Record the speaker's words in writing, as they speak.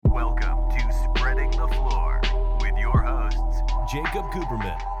Jacob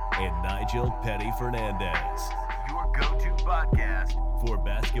Cooperman and Nigel Petty Fernandez. Your go-to podcast for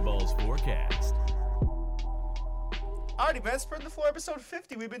basketball's forecast. Alrighty, man, spreading the floor, episode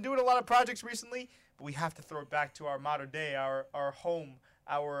 50. We've been doing a lot of projects recently, but we have to throw it back to our modern day, our home,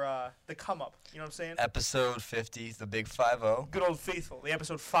 the come up. You know what I'm saying? Episode 50, the big 5-0. Good old faithful, the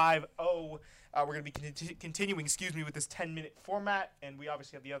episode 5-0. We're going to be continuing, with this 10-minute format, and we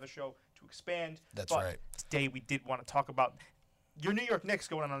obviously have the other show to expand. That's but right. Today we did want to talk about your New York Knicks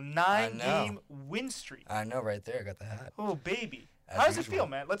going on a 9-game win streak. I know, right there. I got the hat. Oh, baby. As How does it usual. feel,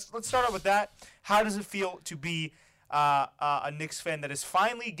 man? Let's start out with that. How does it feel to be a Knicks fan that is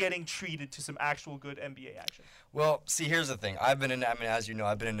finally getting treated to some actual good NBA action? Well, see, here's the thing. As you know,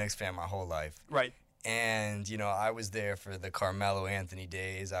 I've been a Knicks fan my whole life. Right. And, I was there for the Carmelo Anthony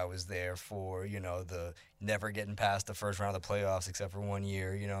days. I was there for, the never getting past the first round of the playoffs except for 1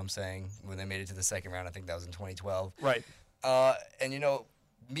 year, you know what I'm saying? When they made it to the second round, I think that was in 2012. Right. And,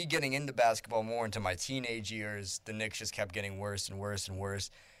 me getting into basketball more into my teenage years, the Knicks just kept getting worse and worse and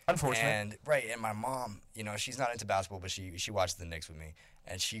worse. Unfortunate. And my mom, she's not into basketball, but she watches the Knicks with me.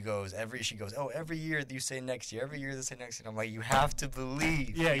 And she goes, every year you say next year, every year they say next year. And I'm like, you have to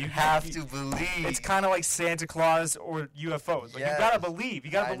believe. Yeah, you have to believe. It's kind of like Santa Claus or UFOs. Like, Yes. you got to believe. You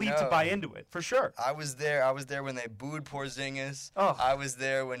got to I believe to know. buy into it, for sure. I was there when they booed Porzingis. Oh. I was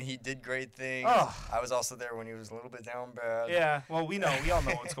there when he did great things. Oh. I was also there when he was a little bit down bad. Yeah, well, we all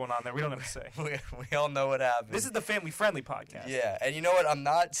know what's going on there. We don't have to say. We all know what happened. This is the family-friendly podcast. Yeah, and you know what? I'm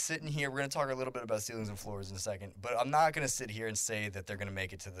not sitting here. We're going to talk a little bit about ceilings and floors in a second, but I'm not going to sit here and say that they're going to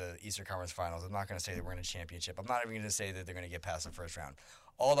make it to the Eastern Conference Finals. I'm not going to say that we're in a championship. I'm not even going to say that they're going to get past the first round.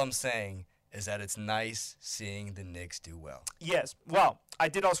 All I'm saying is that it's nice seeing the Knicks do well. Yes. Well, I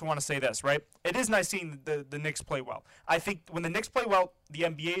did also want to say this, right? It is nice seeing the Knicks play well. I think when the Knicks play well, the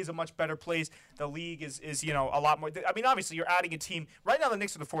NBA is a much better place. The league is a lot more. I mean, obviously, you're adding a team. Right now, the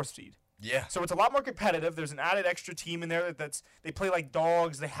Knicks are the 4th seed. Yeah. So it's a lot more competitive. There's an added extra team in there they play like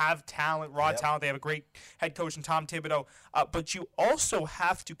dogs. They have talent, raw talent. They have a great head coach in Tom Thibodeau. But you also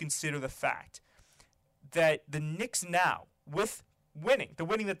have to consider the fact that the Knicks now, with the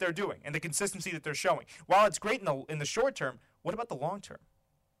winning that they're doing and the consistency that they're showing, while it's great in the short term, what about the long term?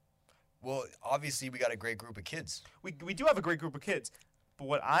 Well, obviously, we got a great group of kids. We do have a great group of kids. But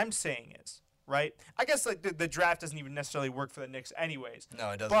what I'm saying is, right? I guess like the draft doesn't even necessarily work for the Knicks anyways. No,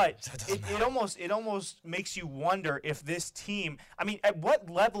 it doesn't. But It doesn't it almost makes you wonder if this team, I mean, at what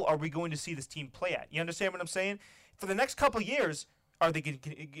level are we going to see this team play at? You understand what I'm saying? For the next couple of years, are they going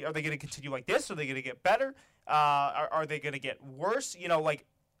to continue like this? Are they going to get better? Are they going to get worse?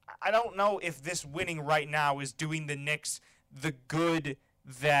 I don't know if this winning right now is doing the Knicks the good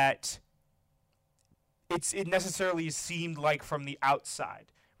that it necessarily seemed like from the outside.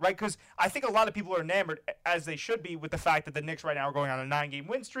 Right, because I think a lot of people are enamored, as they should be, with the fact that the Knicks right now are going on a 9-game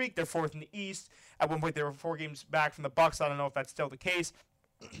win streak. They're 4th in the East. At one point, they were 4 games back from the Bucks. I don't know if that's still the case.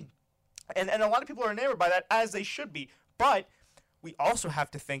 and a lot of people are enamored by that, as they should be. But we also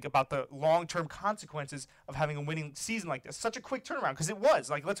have to think about the long-term consequences of having a winning season like this. Such a quick turnaround, because it was.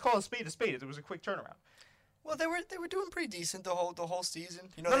 Like, let's call a spade a spade. It was a quick turnaround. Well, they were doing pretty decent the whole season.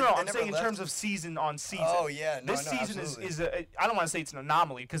 No, they I'm never saying in left. terms of season on season. Oh, yeah. No, this no, season absolutely. is I don't want to say it's an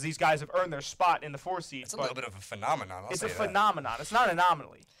anomaly because these guys have earned their spot in the 4 seed. It's a little bit of a phenomenon. It's a phenomenon. It's not an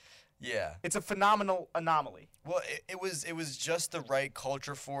anomaly. Yeah. It's a phenomenal anomaly. Well, it was just the right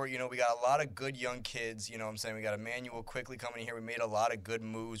culture for it. We got a lot of good young kids. You know what I'm saying? We got Emmanuel quickly coming in here. We made a lot of good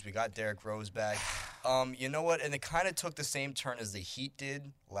moves. We got Derrick Rose back. You know what? And it kind of took the same turn as the Heat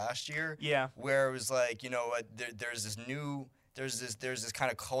did last year. Yeah. Where it was like, there's this kind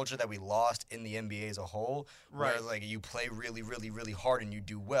of culture that we lost in the NBA as a whole. Right. Where, like, you play really, really, really hard and you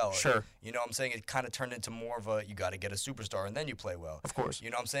do well. Sure. You know what I'm saying? It kind of turned into more of a, you got to get a superstar and then you play well. Of course. You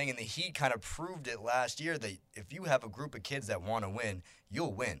know what I'm saying? And the Heat kind of proved it last year that if you have a group of kids that want to win,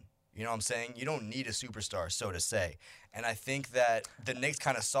 you'll win. You know what I'm saying? You don't need a superstar, so to say. And I think that the Knicks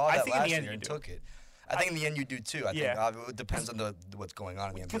kind of saw that last year and took it. I think in the end you do too. I think it depends on what's going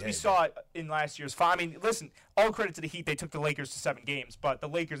on in the NBA. Because we saw it in last year's final. I mean, listen, all credit to the Heat. They took the Lakers to 7 games, but the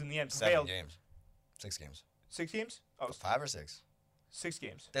Lakers in the end 7 prevailed. games. 6 games. 6 games? Oh, 5 or 6. 6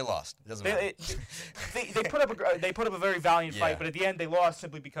 games. They lost. It doesn't matter. They put up a very valiant fight, Yeah. but at the end they lost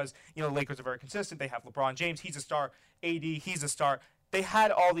simply because the Lakers are very consistent. They have LeBron James. He's a star. AD. He's a star. They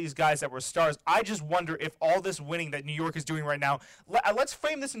had all these guys that were stars. I just wonder if all this winning that New York is doing right now, let's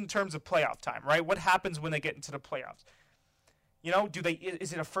frame this in terms of playoff time, right? What happens when they get into the playoffs?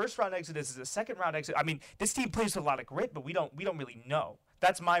 Is it a first round exit? Is it a second round exit? I mean, this team plays with a lot of grit, but we don't really know.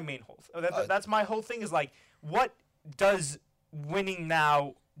 That's my main whole. That's my whole thing is like, what does winning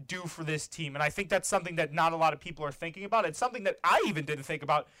now do for this team? And I think that's something that not a lot of people are thinking about. It's something that I even didn't think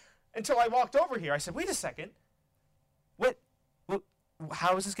about until I walked over here. I said, wait a second. What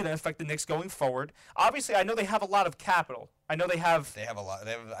how is this going to affect the Knicks going forward? Obviously, I know they have a lot of capital. I know they have a lot.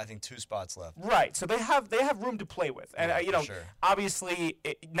 They have, I think, 2 spots left. Right. So they have room to play with. And, sure. Obviously,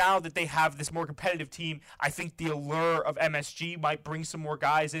 now that they have this more competitive team, I think the allure of MSG might bring some more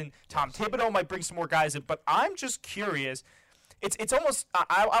guys in. Tom Thibodeau might bring some more guys in. But I'm just curious. It's almost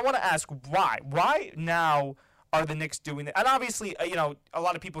I want to ask why. Why now are the Knicks doing that? And obviously, a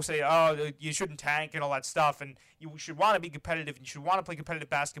lot of people say, oh, you shouldn't tank and all that stuff, and you should want to be competitive and you should want to play competitive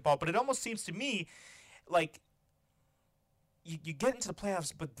basketball. But it almost seems to me like you get into the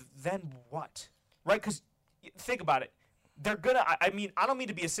playoffs, but then what? Right? Because think about it. They're going to – I mean, I don't mean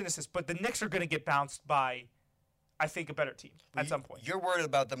to be a cynicist, but the Knicks are going to get bounced by, I think, a better team at some point. You're worried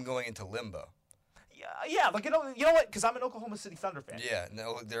about them going into limbo. Yeah, like, you know what? Because I'm an Oklahoma City Thunder fan. Yeah,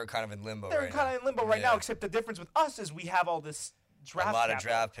 no, they're kind of in limbo They're kind of in limbo right now, except the difference with us is we have all this draft a lot capital. Of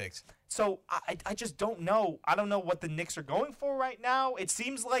draft picks. So I just don't know. I don't know what the Knicks are going for right now. It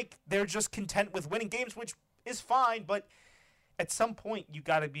seems like they're just content with winning games, which is fine, but at some point you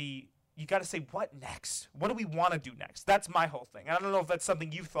got to say, what next? What do we want to do next? That's my whole thing. And I don't know if that's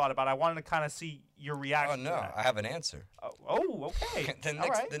something you've thought about. I wanted to kind of see your reaction. Oh no, to that. I have an answer. Oh, okay.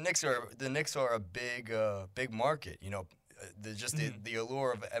 The Knicks are a big market. The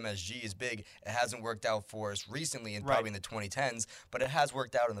allure of MSG is big. It hasn't worked out for us recently, and probably in the 2010s, but it has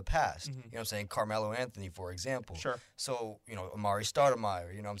worked out in the past. Mm-hmm. You know what I'm saying? Carmelo Anthony, for example. Sure. So, Amari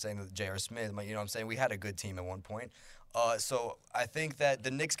Stoudemire, you know what I'm saying? J.R. Smith, you know what I'm saying? We had a good team at one point. So I think that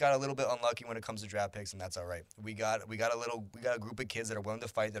the Knicks got a little bit unlucky when it comes to draft picks, and that's all right. We got a group of kids that are willing to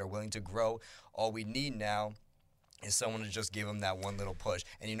fight, that are willing to grow. All we need now is someone to just give them that one little push.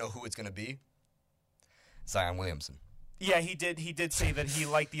 And you know who it's going to be? Zion Williamson. Yeah, he did say that he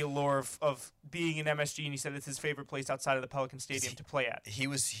liked the allure of being in MSG, and he said it's his favorite place outside of the Pelican Stadium to play at. He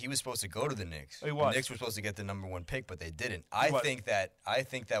was supposed to go to the Knicks. He was. The Knicks were supposed to get the number 1 pick, but they didn't. I think that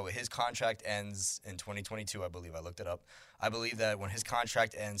when his contract ends in 2022, I believe I looked it up. I believe that when his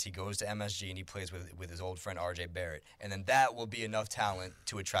contract ends, he goes to MSG and he plays with his old friend R.J. Barrett, and then that will be enough talent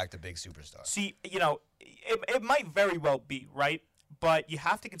to attract a big superstar. See, it might very well be, right? But you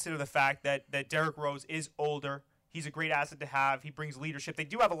have to consider the fact that Derrick Rose is older. He's a great asset to have. He brings leadership. They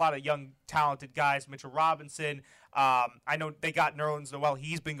do have a lot of young, talented guys. Mitchell Robinson. I know they got Nerlens Noel.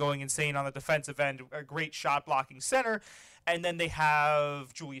 He's been going insane on the defensive end. A great shot-blocking center. And then they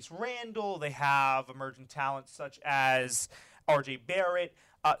have Julius Randle. They have emerging talents such as R.J. Barrett.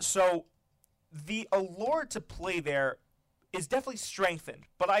 So the allure to play there is definitely strengthened.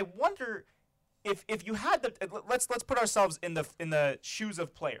 But I wonder if you had the let's put ourselves in the shoes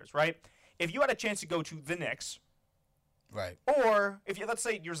of players, right? If you had a chance to go to the Knicks. Right. Or let's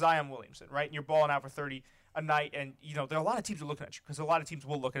say you're Zion Williamson, right, and you're balling out for 30 a night, and there are a lot of teams who are looking at you because a lot of teams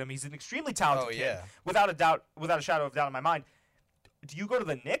will look at him. He's an extremely talented kid, without a shadow of doubt in my mind. Do you go to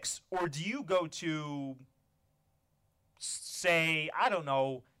the Knicks or do you go to, say, I don't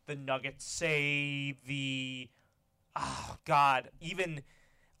know, the Nuggets? Say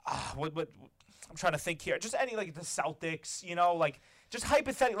what I'm trying to think here. Just any the Celtics, just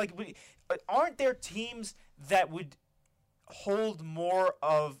hypothetically, aren't there teams that would hold more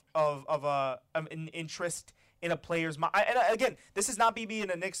of an interest in a player's mind? And again, this is not me being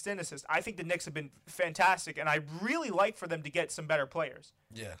a Knicks cynicist. I think the Knicks have been fantastic, and I really like for them to get some better players.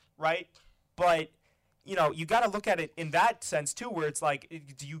 Yeah. Right? But, you got to look at it in that sense, too, where it's like,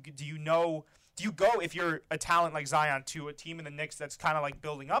 do you go, if you're a talent like Zion, to a team in the Knicks that's kind of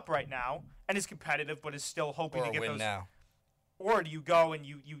building up right now and is competitive but is still hoping to get win those now? Or do you go and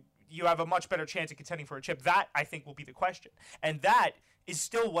you have a much better chance of contending for a chip? That, I think, will be the question. And that is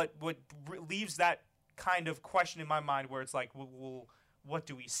still what leaves that kind of question in my mind where it's like, well, what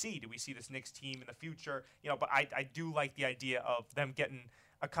do we see? Do we see this Knicks team in the future? But I do like the idea of them getting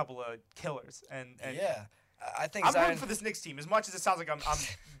a couple of killers. And yeah, I think I'm rooting for this Knicks team as much as it sounds like I'm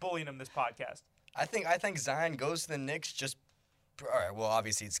bullying them this podcast. I think Zion goes to the Knicks just. All right, well,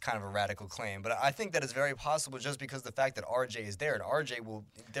 obviously it's kind of a radical claim, but I think that it's very possible just because the fact that RJ is there, and RJ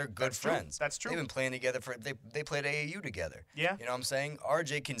they're good friends. That's true. They've been playing together they played AAU together. Yeah. You know what I'm saying?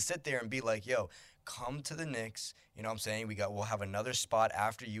 RJ can sit there and be like, yo, come to the Knicks. You know what I'm saying? We'll have another spot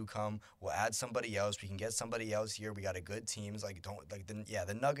after you come. We'll add somebody else. We can get somebody else here. We got a good teams.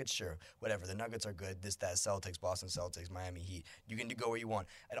 The Nuggets, sure, whatever. The Nuggets are good. Celtics, Boston Celtics, Miami Heat. You can go where you want.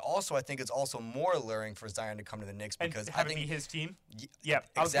 And also, I think it's also more alluring for Zion to come to the Knicks because and have it be his team. Yeah,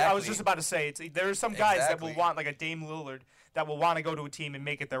 exactly. I was just about to say there are some guys that will want like a Dame Lillard that will want to go to a team and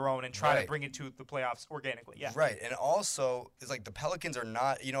make it their own and try to bring it to the playoffs organically. Yeah. Right. And also, it's like the Pelicans are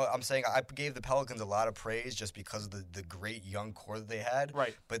not, I'm saying I gave the Pelicans a lot of praise just because of the great young core that they had.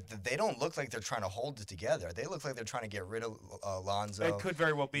 Right. But they don't look like they're trying to hold it together. They look like they're trying to get rid of Lonzo. It could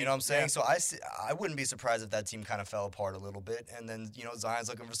very well be. You know what I'm saying? Yeah. So I wouldn't be surprised if that team kind of fell apart a little bit. And then, Zion's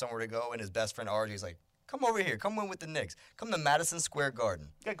looking for somewhere to go, and his best friend RJ's like, come over here. Come win with the Knicks. Come to Madison Square Garden.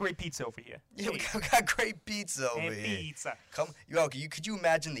 Got great pizza over here. Yeah, we got great pizza over here. Pizza. Could you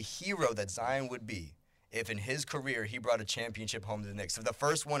imagine the hero that Zion would be if in his career he brought a championship home to the Knicks? So the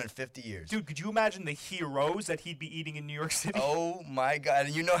first one in 50 years. Dude, could you imagine the heroes that he'd be eating in New York City? Oh, my God.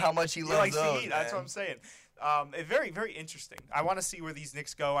 And you know how much he loves those, That's what I'm saying. Very, very interesting. I want to see where these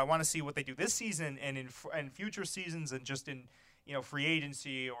Knicks go. I want to see what they do this season and in future seasons and just in free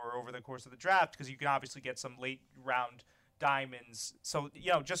agency or over the course of the draft, because you can obviously get some late round diamonds. So,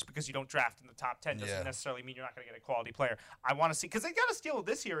 just because you don't draft in the top 10 doesn't necessarily mean you're not going to get a quality player. I want to see, because they got to steal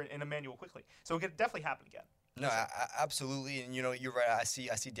this year in Emmanuel quickly. So it could definitely happen again. No, absolutely. And, you're right. I see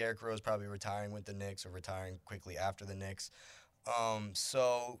Derrick Rose probably retiring with the Knicks or retiring quickly after the Knicks.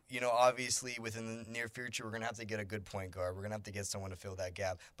 So, obviously within the near future, we're going to have to get a good point guard. We're going to have to get someone to fill that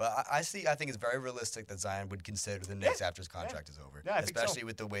gap. But I think it's very realistic that Zion would consider the Knicks after his contract is over. Yeah, I think especially so.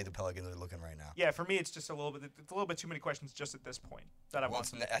 with the way the Pelicans are looking right now. Yeah, for me, it's just a little bit too many questions just at this point that I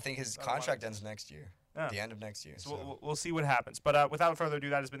want. I think his contract ends next year. Yeah. The end of next year. So we'll see what happens. But without further ado,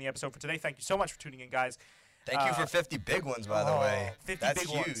 that has been the episode for today. Thank you so much for tuning in, guys. Thank you for 50 big ones, by the way. 50 That's big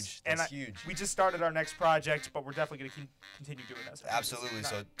huge. ones. That's huge. We just started our next project, but we're definitely going to continue doing this. Absolutely.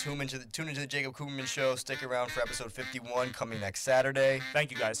 So tune into the Jacob Cooperman Show. Stick around for episode 51 coming next Saturday. Thank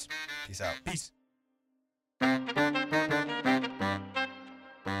you, guys. Peace out. Peace.